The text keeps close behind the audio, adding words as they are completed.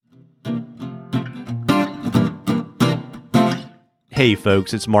Hey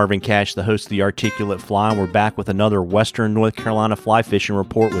folks, it's Marvin Cash, the host of the Articulate Fly, and we're back with another Western North Carolina fly fishing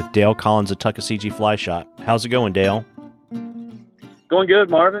report with Dale Collins of Tuckaseegee Fly Shop. How's it going, Dale? Going good,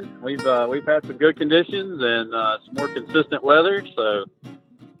 Marvin. We've had some good conditions and some more consistent weather, so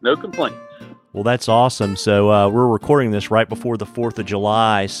no complaints. Well, that's awesome. So we're recording this right before the 4th of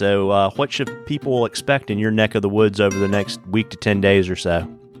July, so what should people expect in your neck of the woods over the next week to 10 days or so?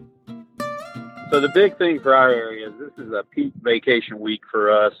 So the big thing for our area is this is a peak vacation week for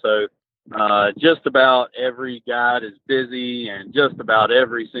us. So just about every guide is busy, and just about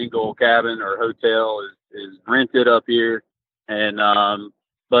every single cabin or hotel is rented up here. And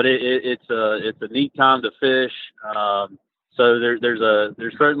but it's a neat time to fish. So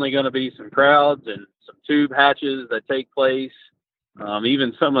there's certainly going to be some crowds and some tube hatches that take place.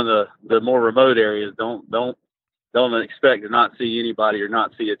 Even some of the more remote areas don't expect to not see anybody or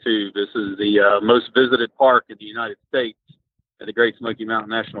not see a tube. This is the most visited park in the United States at the Great Smoky Mountain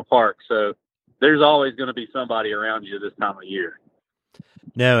National Park. So there's always going to be somebody around you this time of year.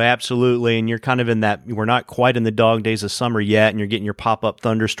 No, absolutely. And you're kind of in that, we're not quite in the dog days of summer yet, and you're getting your pop-up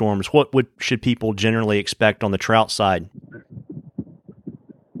thunderstorms. What should people generally expect on the trout side?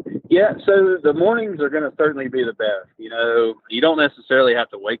 Yeah, so the mornings are going to certainly be the best. You know, you don't necessarily have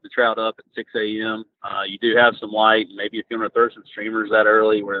to wake the trout up at 6 a.m. You do have some light. Maybe if you want to throw some streamers that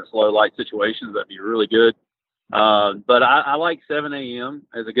early where it's low light situations, that'd be really good. But I like 7 a.m.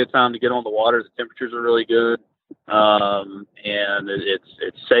 as a good time to get on the water. The temperatures are really good. And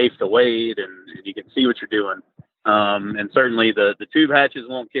it's safe to wade, and you can see what you're doing. And certainly the tube hatches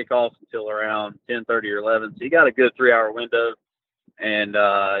won't kick off until around 10:30 or 11. So you got a good 3-hour window. And,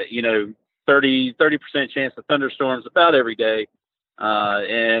 30% chance of thunderstorms about every day.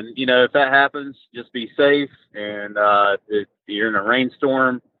 And, if that happens, just be safe. And if you're in a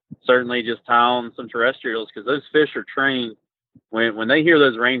rainstorm, certainly just tie on some terrestrials, because those fish are trained. When they hear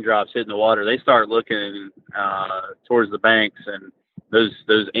those raindrops hitting the water, they start looking towards the banks, and those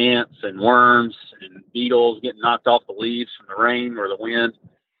ants and worms and beetles getting knocked off the leaves from the rain or the wind.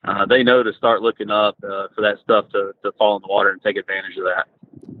 They know to start looking up for that stuff to fall in the water and take advantage of that.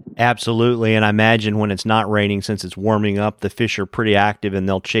 Absolutely. And I imagine when it's not raining, since it's warming up, the fish are pretty active and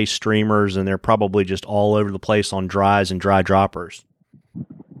they'll chase streamers, and they're probably just all over the place on dries and dry droppers.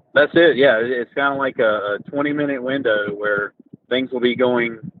 That's it. Yeah. It's kind of like a 20-minute window where things will be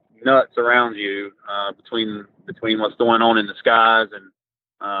going nuts around you between what's going on in the skies and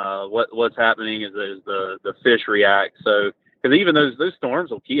what's happening as the fish react. So, because even those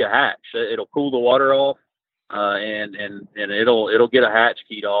storms will key a hatch. It'll cool the water off, and it'll get a hatch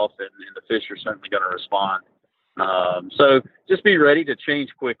keyed off, and the fish are certainly going to respond. So just be ready to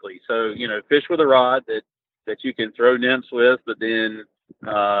change quickly. So fish with a rod that you can throw nymphs with, but then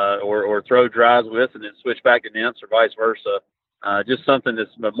or throw dries with, and then switch back to nymphs, or vice versa. Just something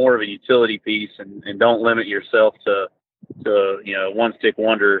that's more of a utility piece, and don't limit yourself to one stick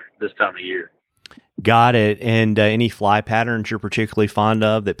wonder this time of year. Got it. And any fly patterns you're particularly fond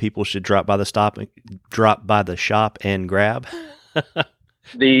of that people should drop by the shop and grab? Right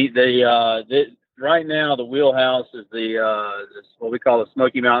now the wheelhouse is what we call the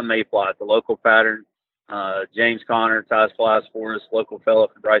Smoky Mountain Mayfly, the local pattern. James Connor ties flies for us, local fellow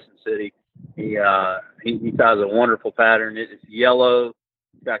from Bryson City. He ties a wonderful pattern. It's yellow,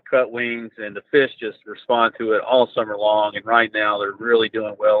 it's got cut wings, and the fish just respond to it all summer long. And right now they're really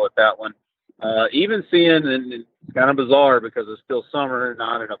doing well with that one. Even seeing, and it's kind of bizarre because it's still summer,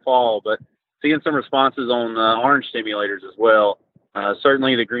 not in the fall, but seeing some responses on orange stimulators as well.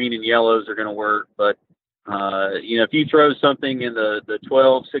 Certainly the green and yellows are going to work, but if you throw something in the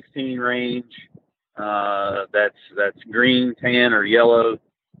 12, 16 range, that's green, tan, or yellow,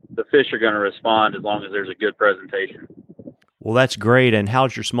 the fish are going to respond as long as there's a good presentation. Well, that's great. And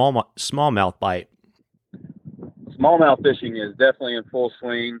how's your smallmouth bite? Smallmouth fishing is definitely in full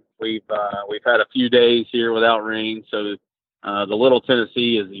swing. We've had a few days here without rain, so the Little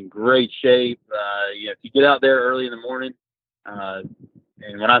Tennessee is in great shape. If you get out there early in the morning, and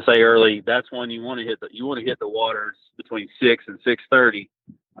when I say early, that's when you want to hit the waters between 6 and 6:30.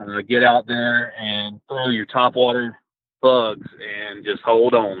 Get out there and throw your topwater bugs and just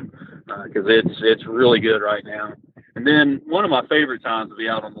hold on, because it's really good right now. And then one of my favorite times to be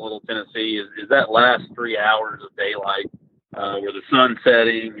out on the Little Tennessee is that last 3 hours of daylight, where the sun's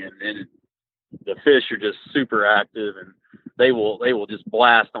setting and the fish are just super active, and they will just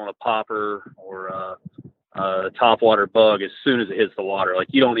blast on a popper or a topwater bug as soon as it hits the water.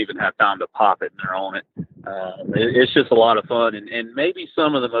 Like, you don't even have time to pop it and they're on it. It's just a lot of fun, and maybe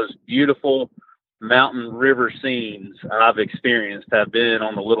some of the most beautiful mountain river scenes I've experienced have been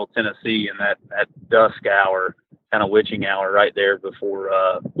on the Little Tennessee in that dusk hour. kind of witching hour right there before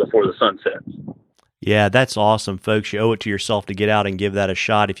the sun sets. Yeah, that's awesome, folks. You owe it to yourself to get out and give that a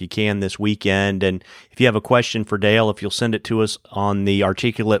shot if you can this weekend. And if you have a question for Dale, if you'll send it to us on the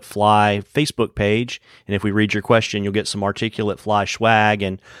Articulate Fly Facebook page, and if we read your question, you'll get some Articulate Fly swag.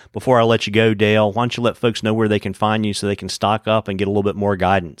 And before I let you go, Dale, why don't you let folks know where they can find you so they can stock up and get a little bit more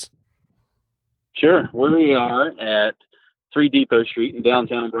guidance? Sure. We are at 3 Depot Street in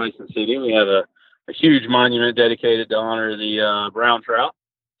downtown Bryson City. We have a huge monument dedicated to honor the brown trout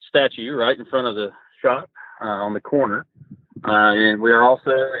statue right in front of the shop on the corner. And we are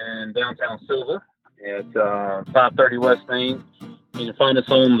also in downtown Silva at 530 West Main. You can find us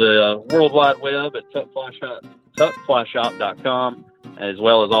on the World Wide Web at tuckflyshop.com, as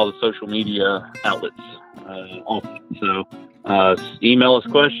well as all the social media outlets. So email us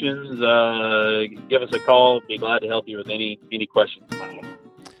questions, give us a call. Be glad to help you with any questions.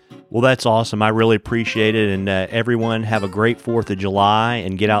 Well, that's awesome. I really appreciate it. And everyone have a great 4th of July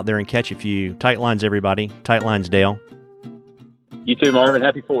and get out there and catch a few. Tight lines, everybody. Tight lines, Dale. You too, Marvin.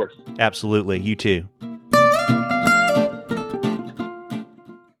 Happy 4th. Absolutely. You too.